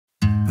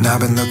Now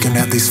I've been looking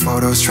at these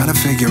photos, trying to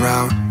figure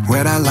out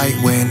where that light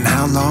went,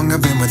 how long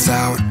I've been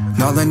without.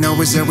 And all I know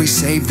is that we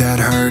saved that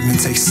hurt, and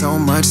it takes so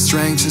much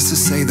strength just to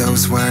say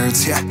those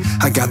words. Yeah,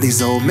 I got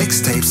these old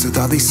mixtapes with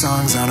all these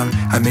songs on them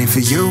I made for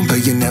you,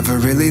 but you never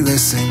really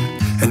listen.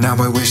 And now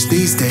I wish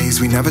these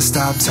days we never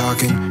stopped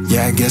talking.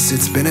 Yeah, I guess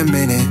it's been a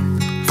minute,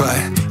 but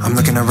I'm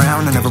looking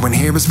around and everyone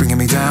here is bringing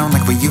me down.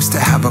 Like we used to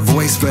have a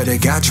voice, but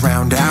it got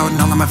drowned out. And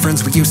all of my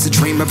friends, we used to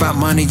dream about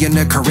money and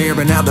a career,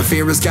 but now the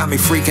fear has got me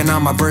freaking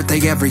on my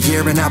birthday every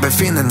year. And I've been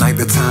feeling like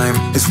the time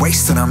is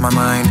wasted on my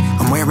mind.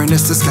 I'm wearing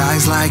this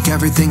disguise like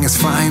everything is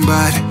fine,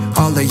 but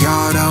all of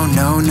y'all don't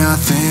know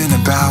nothing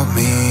about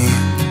me.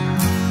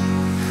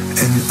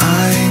 And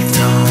I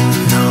don't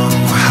know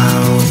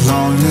how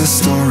long this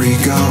story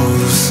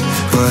goes,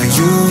 but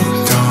you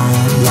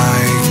don't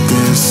like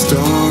this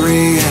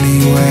story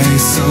anyway,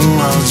 so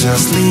I'll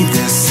just leave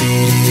this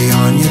CD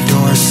on your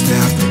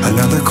doorstep.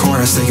 Another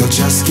chorus that you'll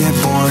just get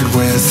bored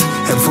with,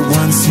 and for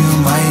once you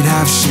might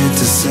have shit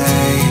to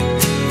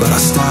say, but I'll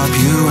stop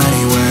you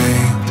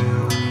anyway.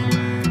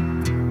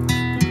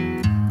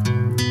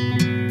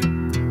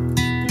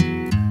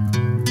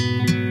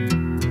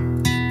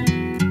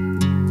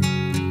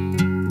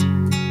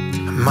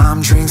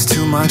 Mom drinks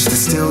too much, they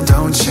still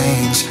don't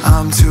change.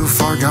 I'm too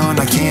far gone,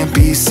 I can't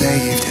be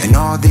saved. And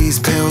all these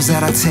pills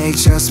that I take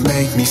just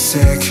make me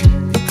sick.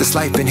 This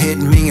life been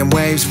hitting me in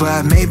waves,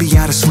 but maybe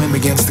I oughta swim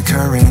against the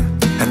current.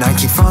 And I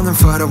keep falling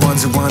for the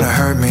ones who wanna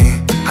hurt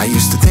me. I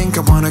used to think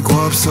I wanna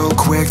grow up so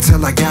quick,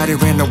 till I got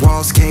here and the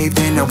walls caved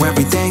in. Now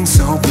everything's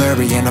so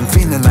blurry and I'm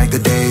feeling like the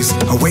days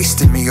are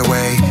wasting me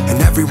away.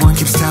 And everyone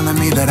keeps telling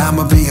me that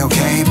I'ma be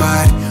okay,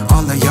 but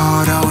all of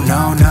y'all don't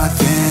know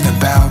nothing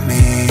about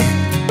me.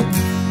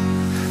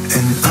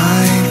 And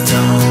I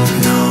don't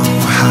know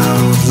how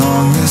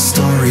long this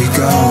story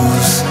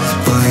goes,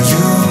 but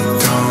you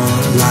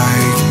don't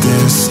like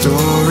this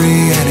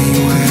story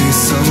anyway,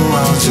 so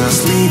I'll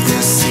just leave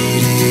this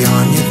CD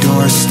on your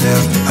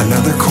doorstep.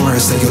 Another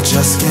chorus that you'll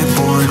just get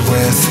bored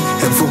with,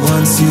 and for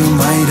once you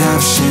might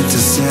have shit to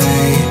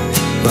say,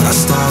 but I'll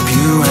stop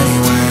you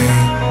anyway.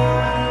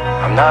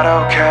 I'm not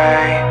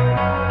okay,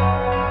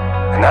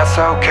 and that's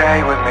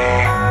okay with me.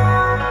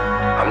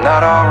 I'm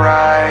not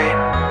alright,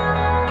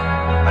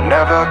 I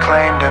never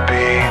claimed to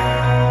be.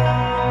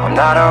 I'm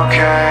not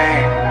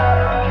okay,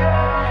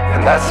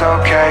 and that's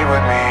okay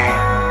with me.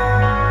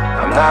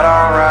 I'm not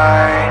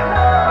alright,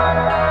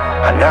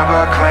 I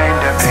never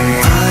claimed to be.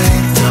 I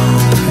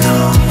don't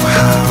know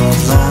how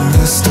long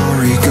this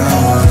story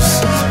goes,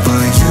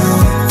 but you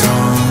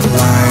don't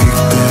like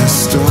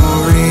this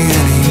story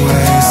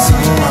anyway, so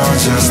I'll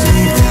just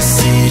leave this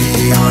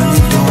CD on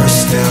your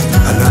doorstep.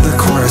 Another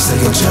chorus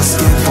that you'll just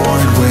get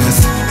bored with,